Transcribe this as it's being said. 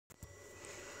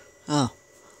Oh.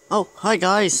 Oh, hi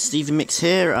guys, steveemixxx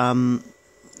here,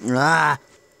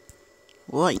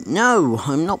 wait, no,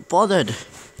 I'm not bothered.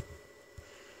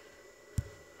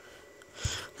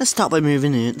 Let's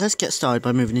get started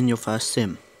by moving in your first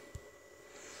sim.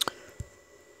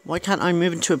 Why can't I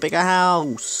move into a bigger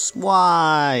house?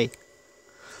 Why?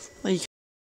 Well, you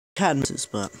can,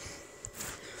 but...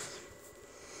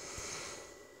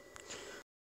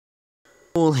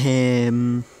 Call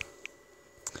him...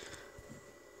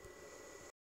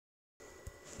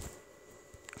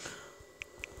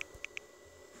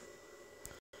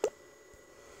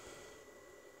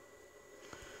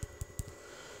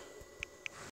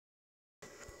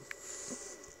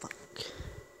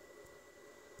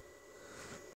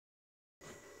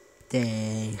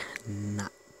 Day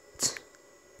Nut.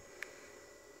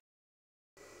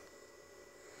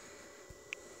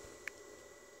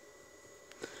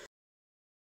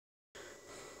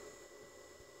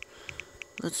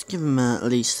 Let's give him at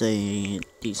least a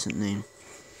decent name.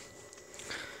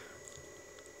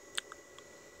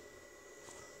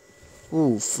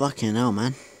 Ooh, fucking hell,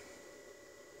 man.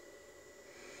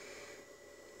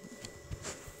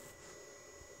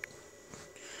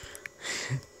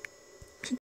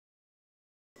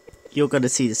 You're gonna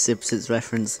see the Simpsons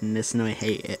reference in this and I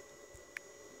hate it.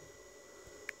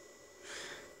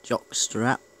 Jock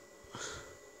strap.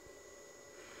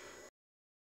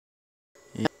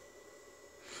 Yeah.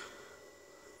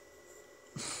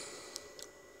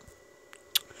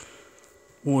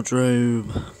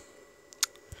 Wardrobe.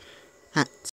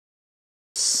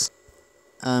 Hats.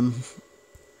 I'm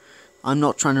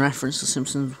not trying to reference the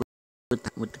Simpsons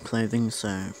with the clothing,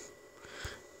 so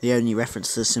the only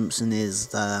reference to the Simpsons is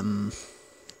the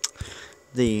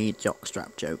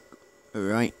jockstrap joke.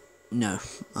 Right? No,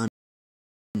 I'm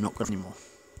not going anymore.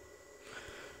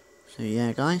 So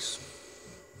yeah, guys.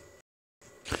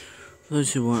 For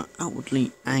those who are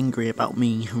outwardly angry about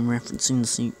me referencing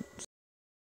the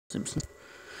Simpsons,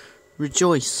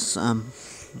 rejoice.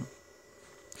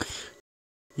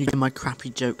 You get my crappy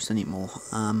jokes anymore.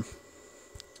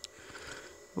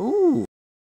 Ooh.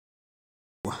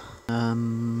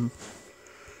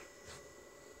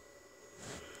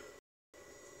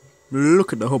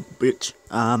 Look at the hub, bitch.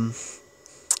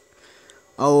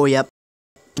 Oh, yep.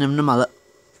 Giving him the mullet.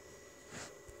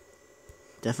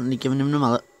 Definitely giving him the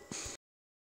mullet.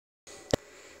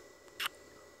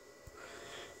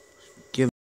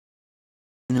 Giving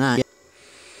him that.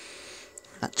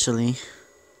 Actually.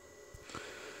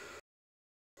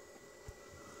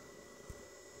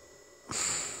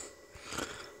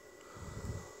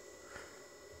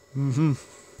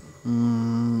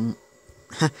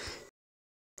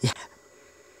 Yeah.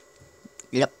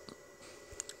 Yep.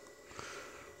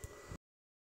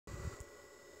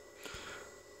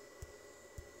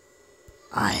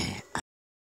 I am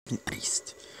the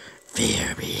beast.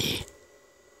 Fear me.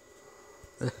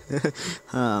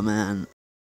 Oh, man.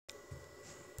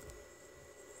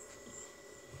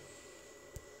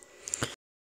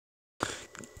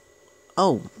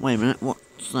 Oh, wait a minute.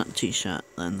 What's that t-shirt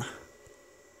then?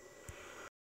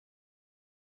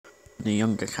 The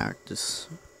younger characters.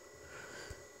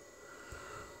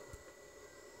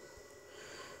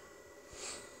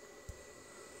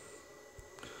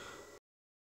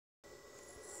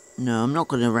 No, I'm not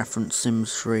going to reference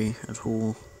Sims 3 at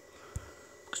all,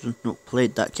 because I've not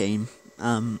played that game.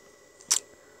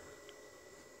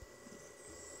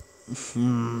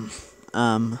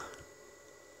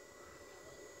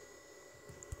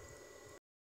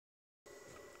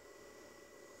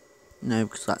 No,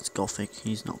 because that's gothic.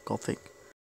 He's not gothic.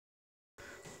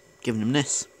 Giving him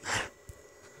this.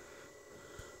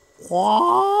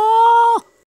 What?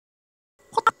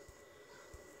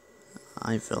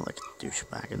 I feel like a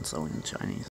douchebag and so in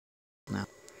Chinese now.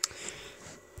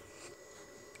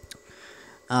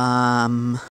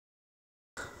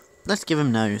 Let's give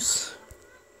him nose.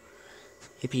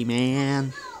 Hippie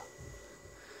man.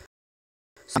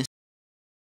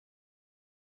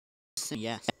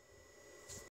 Yes.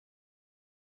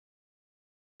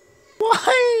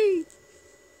 Why?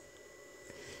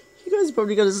 You guys are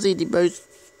probably gonna see the most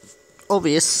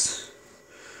obvious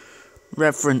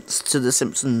reference to The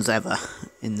Simpsons ever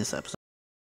in this episode.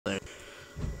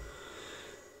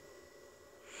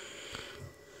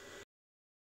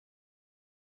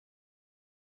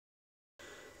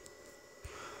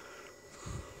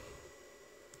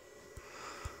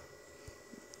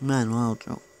 Man, wild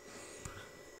joke.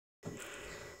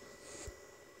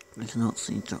 I cannot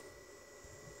see joke.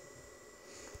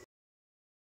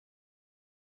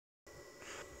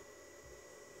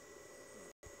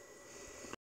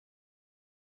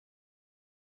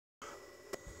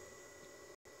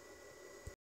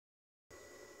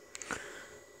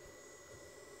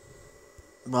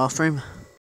 bathroom,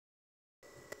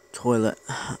 toilet,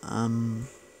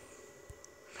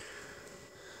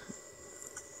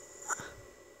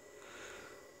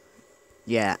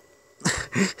 yeah.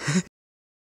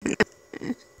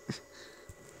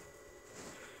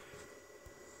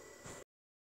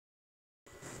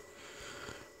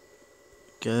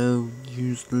 Go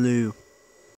use the loo.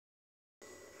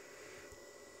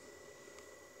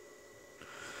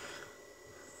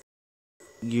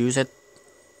 Use it.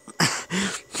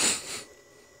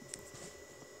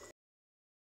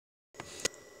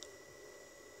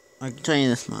 I can tell you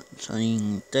this much,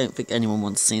 I don't think anyone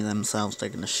wants to see themselves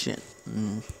taking a shit.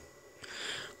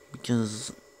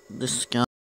 Because this guy,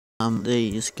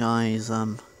 these guys,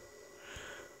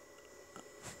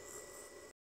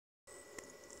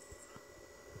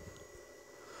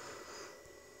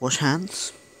 wash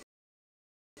hands.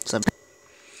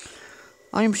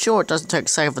 I'm sure it doesn't take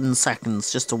 7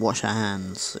 seconds just to wash our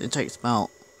hands. It takes about,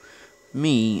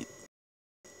 me,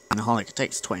 and Holic, it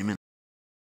takes 20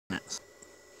 minutes.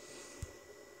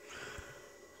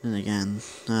 And again,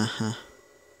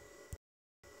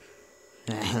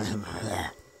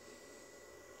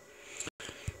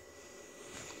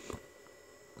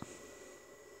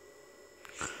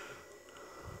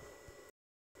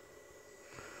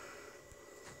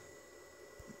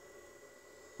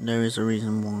 there is a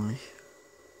reason why.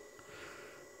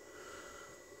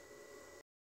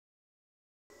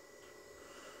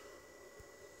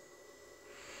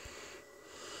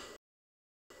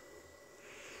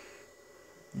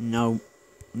 No.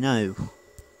 No.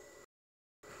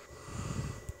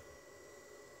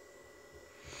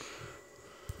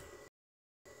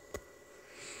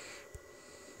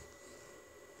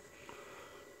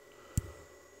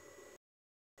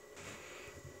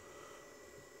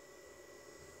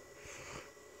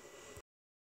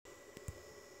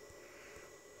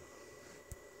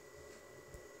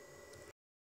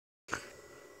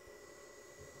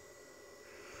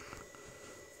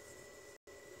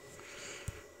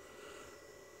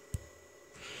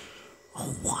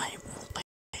 Oh, why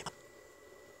wallpaper?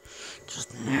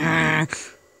 Just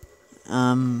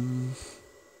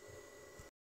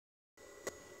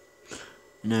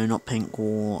no, not pink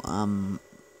or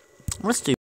let's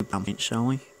do brown paint, shall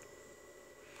we?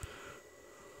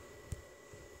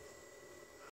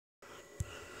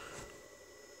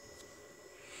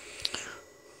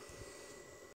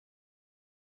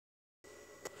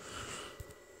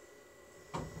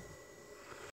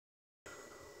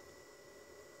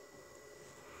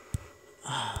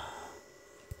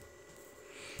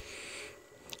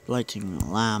 Lighting a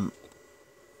lamp.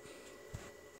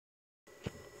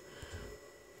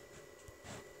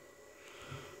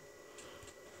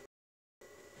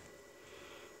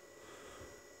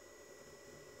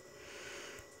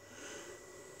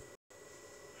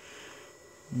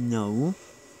 No.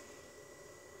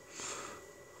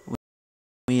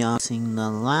 We are seeing the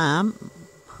lamp.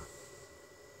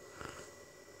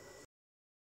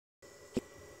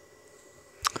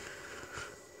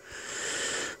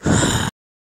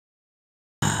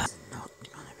 Not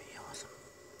gonna be awesome.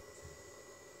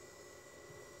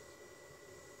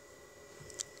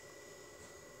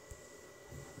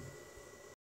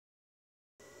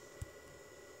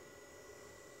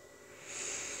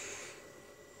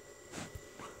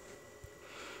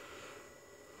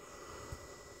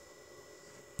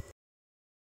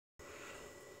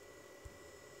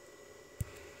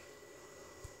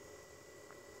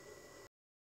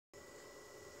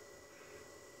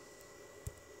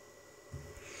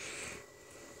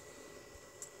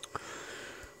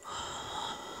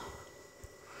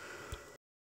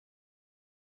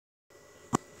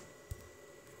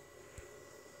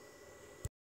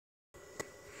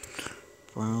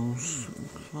 Browse.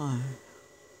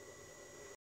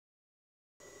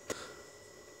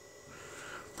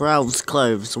 Browse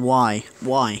clothes. Why?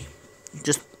 Why?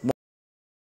 Just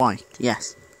why?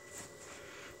 Yes.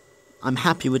 I'm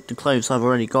happy with the clothes I've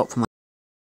already got for my.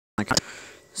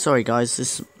 Sorry, guys.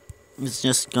 This is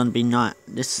just gonna be not.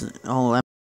 This whole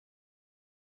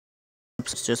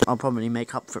episode's just. I'll probably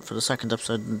make up for it for the second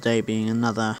episode of the day being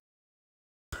another.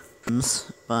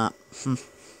 But.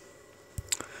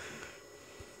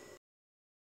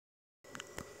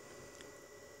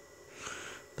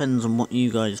 Depends on what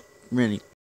you guys really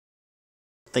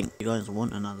think. You guys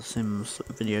want another Sims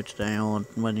video today, or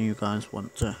whether you guys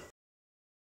want to.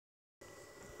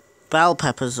 Bell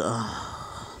peppers. A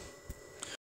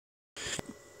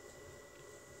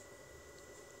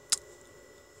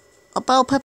bell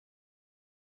peppers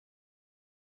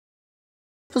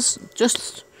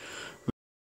just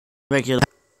regular.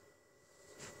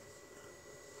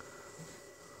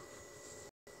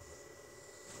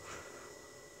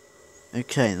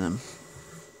 Okay then.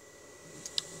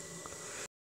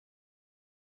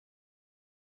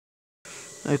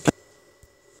 Okay.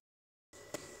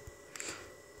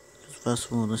 First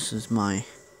of all, this is my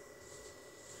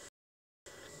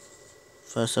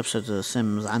first episode of The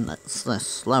Sims, and it's the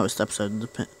slowest episode of the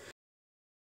pit.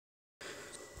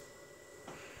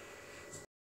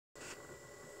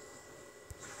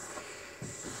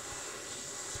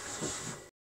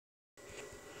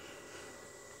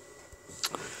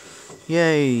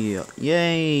 Yay!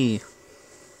 Yay!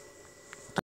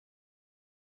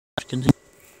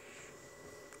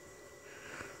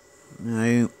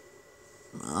 No,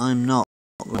 I'm not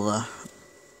bother,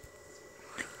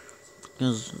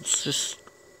 because it's just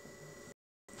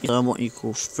what you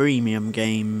call freemium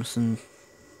games, and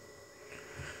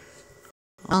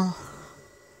well,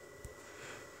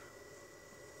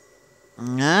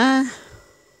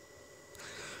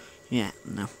 yeah,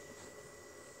 no.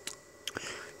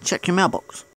 Check your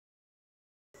mailbox.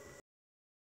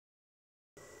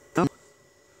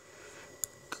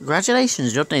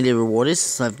 Congratulations, your daily reward is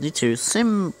 72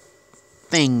 sim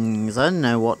things. I don't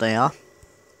know what they are.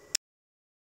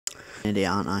 Idiot,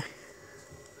 aren't I?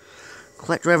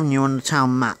 Collect revenue on the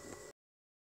town map.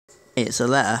 It's a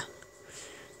letter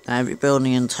that every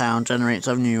building in town generates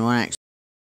revenue on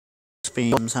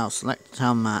XP. House. Select the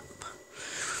town map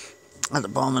at the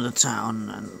bottom of the town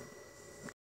and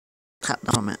tap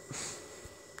from it.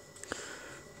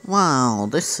 Wow,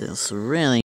 this is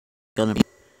really gonna be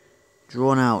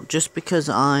drawn out just because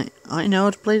I know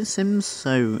how to play The Sims,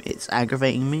 so it's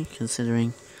aggravating me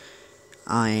considering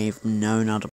I've known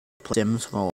how to play Sims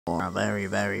for a very,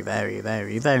 very, very,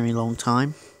 very, very long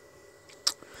time.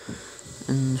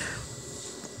 And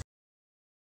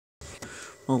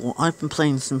well, I've been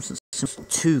playing Sims since Sims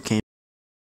 2 came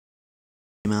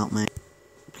out, mate.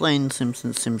 Playing Sims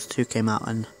since Sims 2 came out,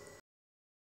 and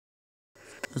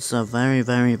it's a very,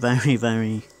 very, very,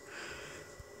 very...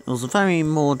 It was a very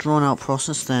more drawn out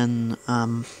process than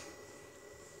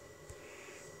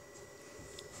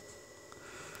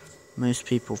most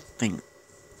people think,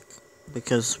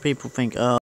 because people think,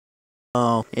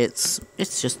 oh, it's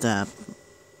just a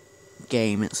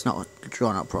game. It's not a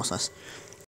drawn out process.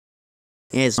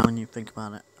 It is when you think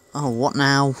about it. Oh, what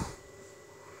now?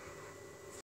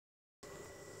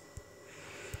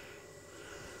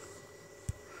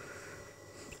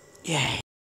 Yeah.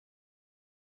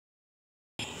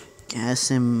 Get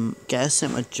him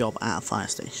a job at a fire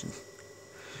station.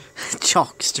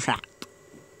 Jock strap.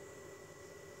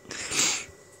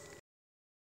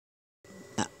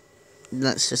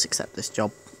 Let's just accept this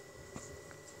job.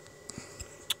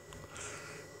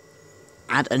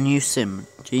 Add a new sim.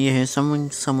 Do you hear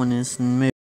someone? Someone is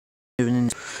moving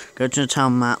in. Go to the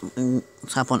town map and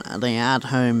tap on the add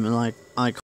home like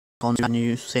icon to a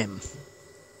new sim.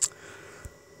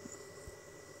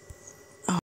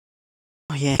 Oh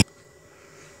yeah.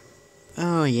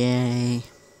 Oh yay.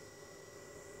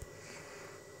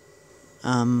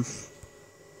 Adam?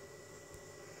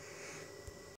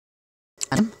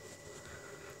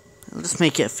 Let's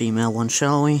make it a female one,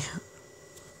 shall we?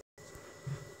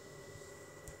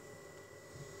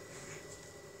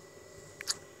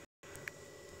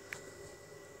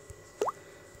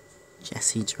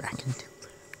 Jesse Dragon.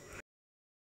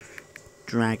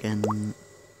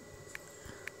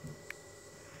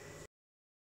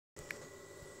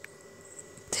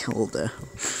 Tilda.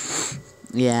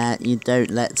 Yeah, you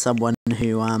don't let someone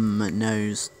who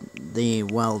knows the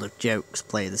world of jokes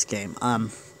play this game.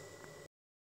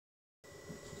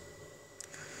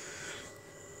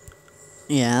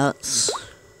 Yeah, that's...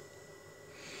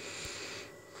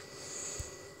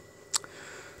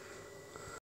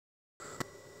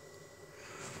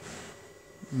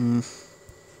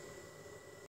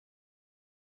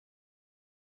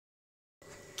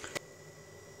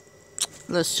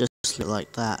 Let's just look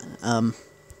like that.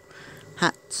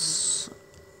 Hats.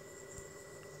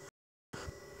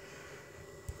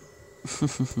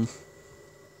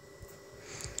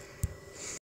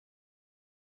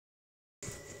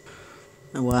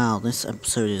 Wow, this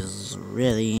episode is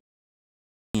really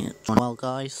well,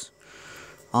 guys.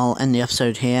 I'll end the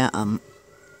episode here.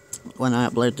 When I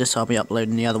upload this, I'll be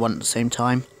uploading the other one at the same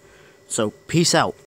time. So, peace out.